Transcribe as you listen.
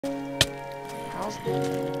How's...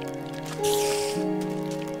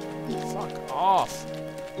 Fuck off.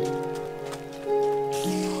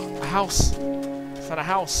 A house. I found a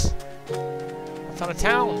house. I found a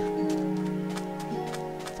town.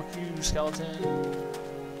 Fuck you, skeleton.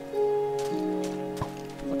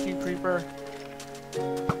 Fuck you, creeper.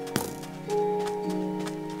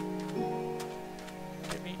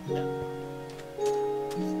 Get me. No.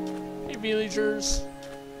 Hey, villagers.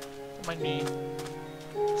 Don't mind me.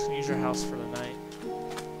 Just gonna use your house for the night.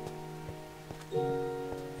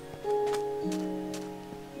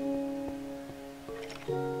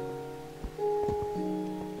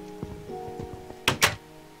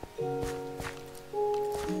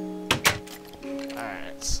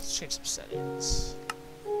 Alright, let's change some settings.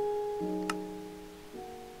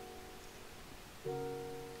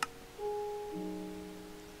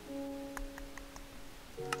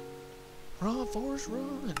 Run, Forrest,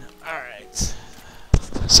 run! Alright.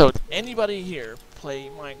 So, anybody here play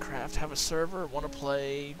Minecraft, have a server, want to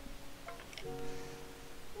play...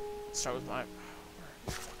 Start with my...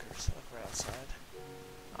 Fuckers, look right outside.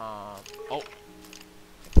 Oh.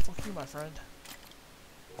 Fuck you, my friend.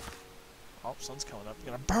 Oh, sun's coming up.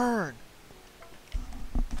 You're gonna burn!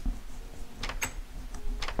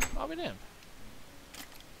 I'll be damned.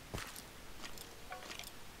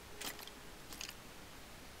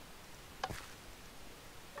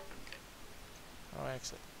 How do I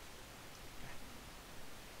exit?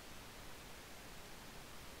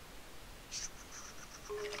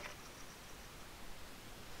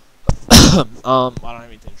 I don't have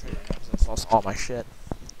anything to trade right now because I lost all my shit.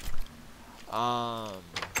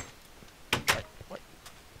 Wait, what?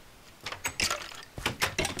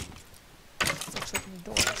 What's opening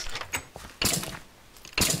the doors?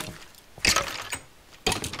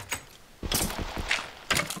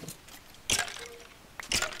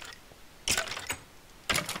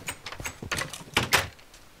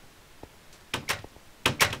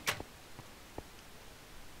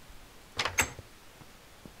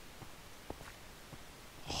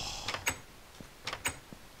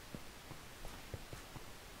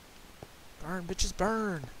 Burn, bitches,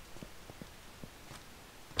 burn!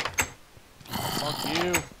 Fuck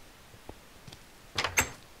you!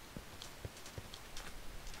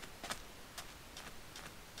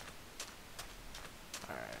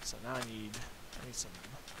 Alright, so now I need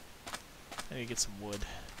to get some wood.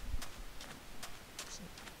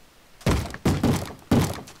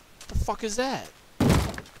 What the fuck is that?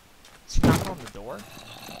 Is he knocking on the door?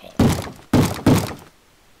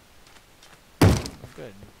 Oh,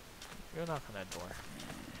 good. Go knock on that door.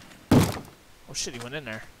 Oh shit, he went in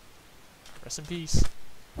there. Rest in peace.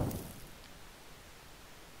 The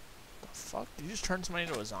fuck? Did you just turn somebody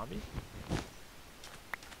into a zombie?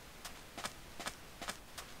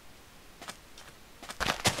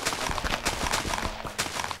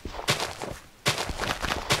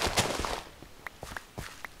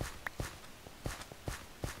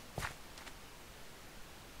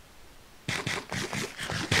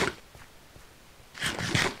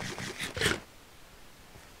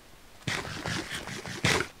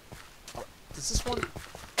 Is this one...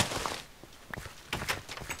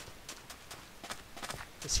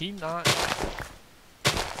 Does he not...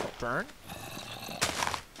 burn?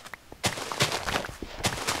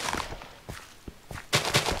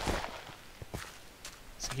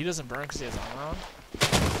 So he doesn't burn because he has armor on?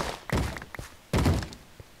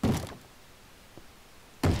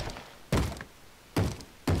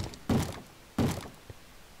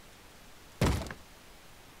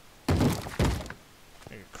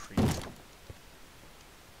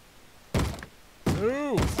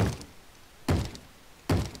 Move!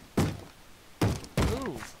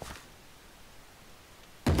 Move!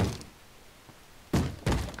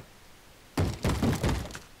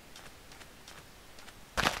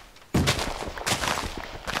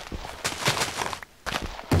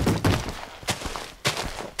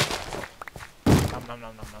 Nom nom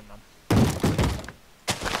nom nom nom nom.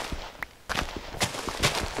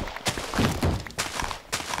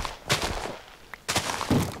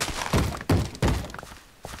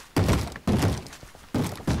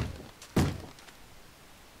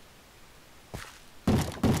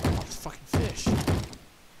 Fucking fish.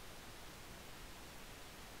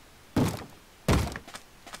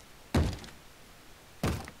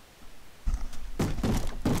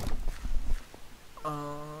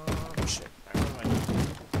 Shit. Alright, what do I do?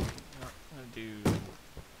 No, I'm gonna do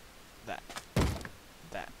that.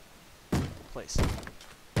 That. Place.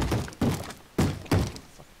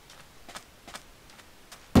 Fuck.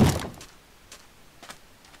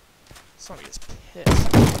 Somebody gets pissed.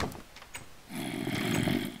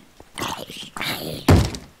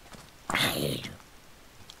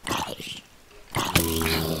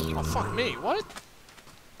 fuck me. What?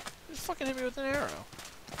 Just fucking hit me with an arrow.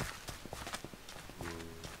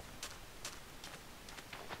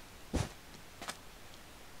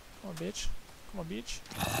 Come on, bitch. Come on, bitch.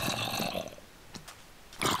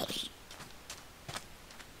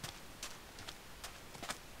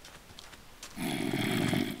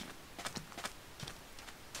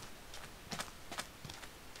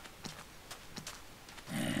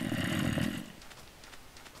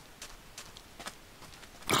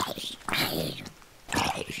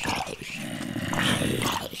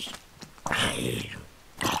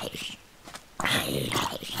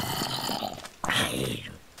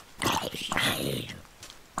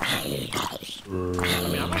 I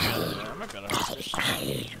mean, I'm not gonna hurt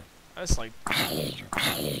it. I just like,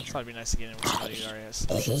 it's gotta be nice to get in with somebody who already has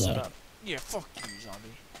some shit set up. Yeah, fuck you,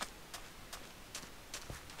 zombie.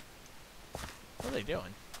 What are they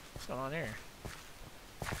doing? What's going on here?